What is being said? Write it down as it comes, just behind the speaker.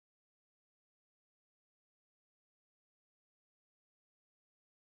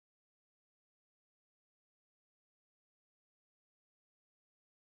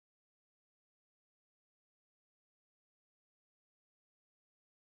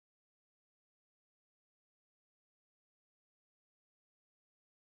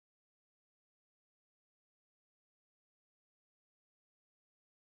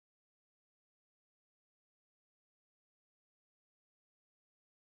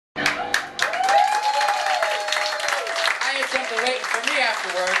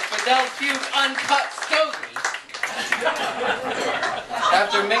afterward, Fidel puked uncut stogies.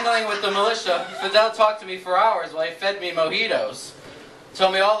 After mingling with the militia, Fidel talked to me for hours while he fed me mojitos.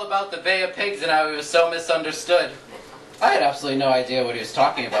 Told me all about the Bay of Pigs and how he was so misunderstood. I had absolutely no idea what he was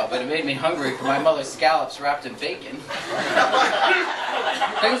talking about, but it made me hungry for my mother's scallops wrapped in bacon.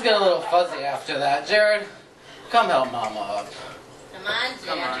 Things get a little fuzzy after that. Jared, come help Mama up. Come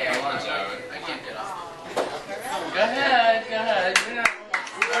on, Jared. Come on, Jared. I can't get up. Go ahead, go ahead.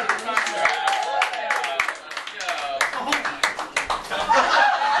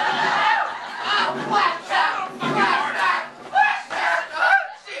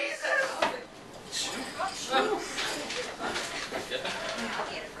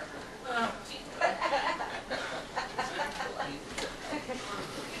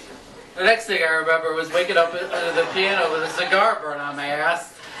 The next thing I remember was waking up under the piano with a cigar burn on my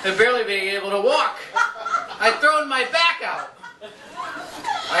ass and barely being able to walk. I'd thrown my back out.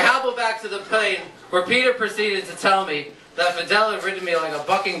 I hobbled back to the plane where Peter proceeded to tell me that Fidel had ridden me like a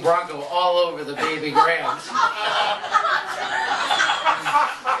bucking bronco all over the baby Grand.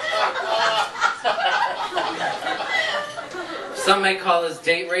 Some may call this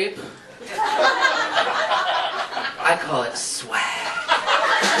date rape. I call it swag.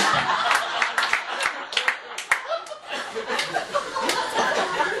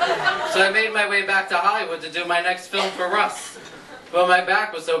 So I made my way back to Hollywood to do my next film for Russ. But my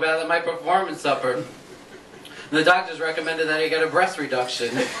back was so bad that my performance suffered. The doctors recommended that I get a breast reduction.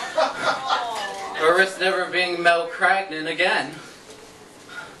 Or risk never being Mel Cragnon again.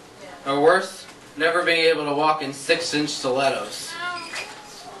 Or worse, never being able to walk in 6-inch stilettos.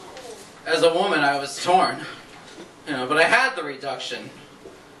 As a woman, I was torn. But I had the reduction.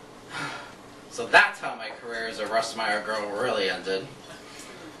 So that's how my career as a Russ Meyer girl really ended.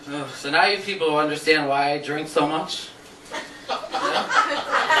 So now you people understand why I drink so much? Get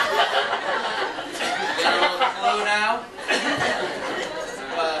a little clue now?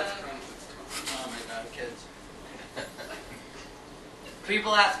 Oh my God, kids.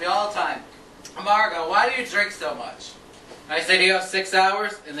 People ask me all the time, Margo, why do you drink so much? I say, do you have 6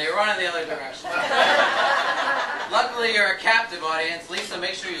 hours? And they run in the other direction. Luckily, you're a captive audience. Lisa,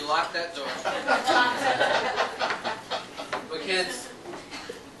 make sure you lock that door. But kids,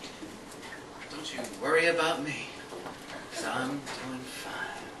 don't you worry about me, because I'm doing fine.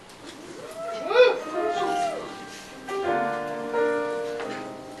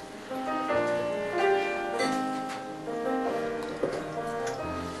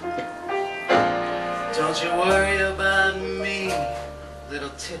 Don't you worry about me,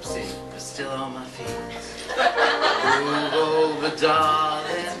 little tipsy, but still on my feet. Move over,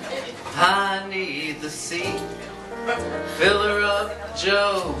 darling, I need the seat. Fill her up,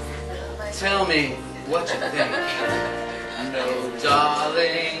 Joe, tell me what you think. No,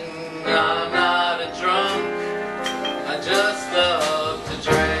 darling, I'm not a drunk, I just love to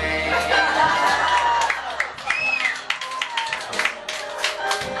drink.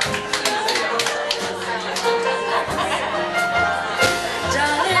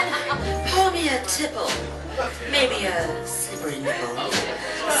 Tipple, maybe a slippery nipple.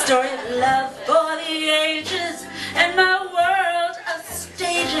 Story of love for the ages, and my world of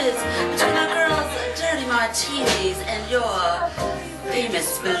stages. Between a girl's dirty martinis and your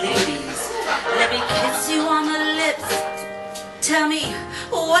famous Bellinis. Let me kiss you on the lips. Tell me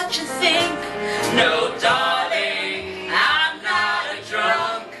what you think. No, darling, I'm not a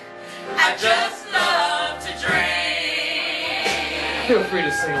drunk. I just love to drink. Feel free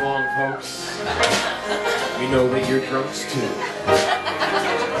to sing along, folks. We know that you're drunks too.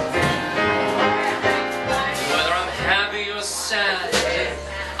 Whether I'm happy or sad,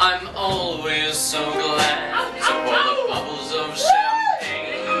 I'm always so glad to pour the bubbles of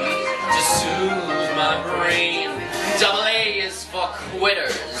champagne to soothe my brain. Double A is for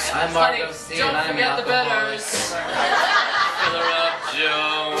quitters. I'm Margohistipsy'm, don't and I'm forget the betters. Fill her up,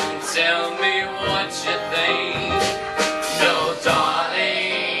 Joe. Tell me what you think. No,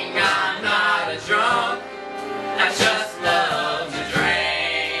 darling, I'm not a drunk. I just love to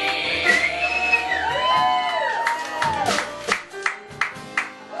drink.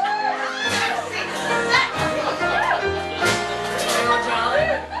 Oh,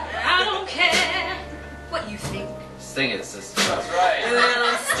 darling, I don't care what you think. Sing it, sister. That's right. Well,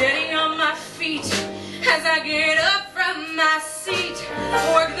 I'm steady on my feet as I get up from my seat.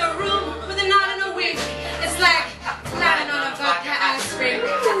 Work the room with a nod and a wink. It's like lying on a vodka ice rink.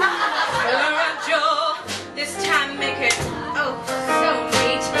 Fill her up, Joe. This time make it, oh, so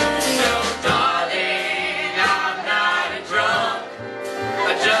neat. No, darling, I'm not a drunk.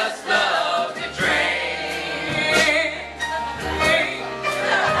 I just love to drink.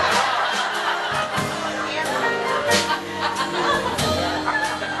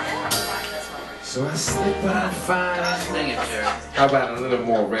 How about a little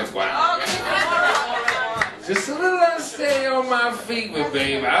more red wine? Just a little unsteady on my feet, but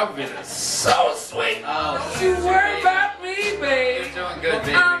babe, I've been so sweet. Oh, Don't you worry about me, babe. You're doing good,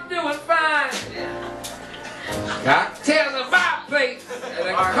 baby. I'm doing fine. Cocktails in my place, and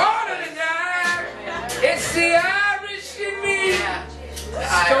a quarter to 9. It's the Irish in me.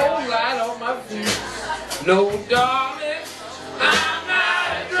 Stole light on my feet. No, darling, I'm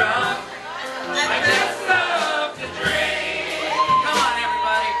not a drunk. I just love to drink. Come on,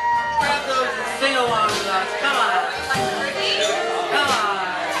 everybody. Grab those and sing along with us. Come on. Come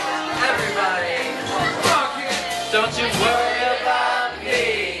on, everybody. Come on, kid. Don't you worry about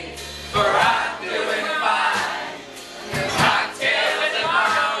me, for I'm doing fine. Cocktails and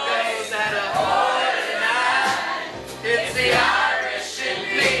margaritas at a quarter to 9. It's the Irish in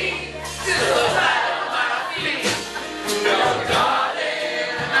me, still alive on my feet. No,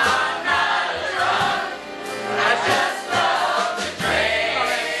 darling, I'm not a drunk. I just love to drink.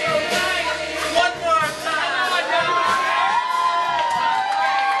 One more time.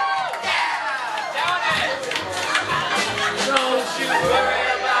 Don't you worry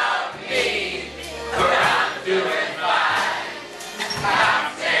about me, for I'm doing fine.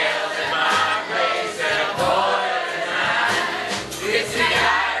 Cocktails and margaritas at a quarter to 9. It's the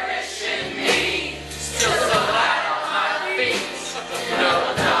Irish in me, still so light on my feet. No,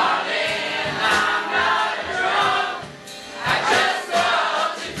 darling, I'm not a drunk. I just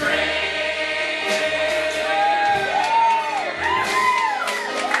love to drink.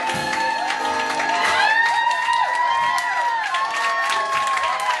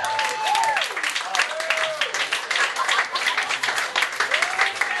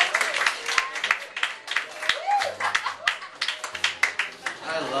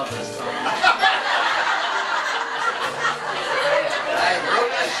 I love this song. I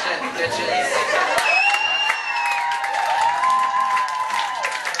wrote this shit, bitches.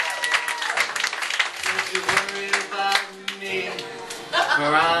 Don't you worry about me,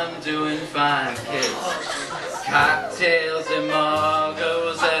 for I'm doing fine, kids. Cocktails and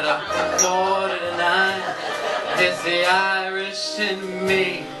margos at a quarter to 9. It's the Irish in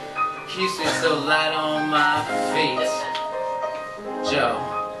me, keeps me so light on my feet. Joe,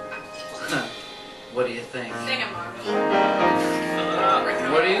 what do you think? Sing it, Margo.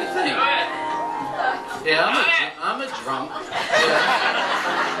 What do you think? Yeah, I'm a drunk.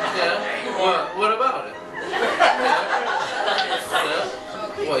 Yeah. What about it?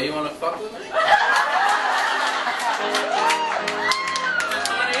 Yeah. What, you want to fuck with me?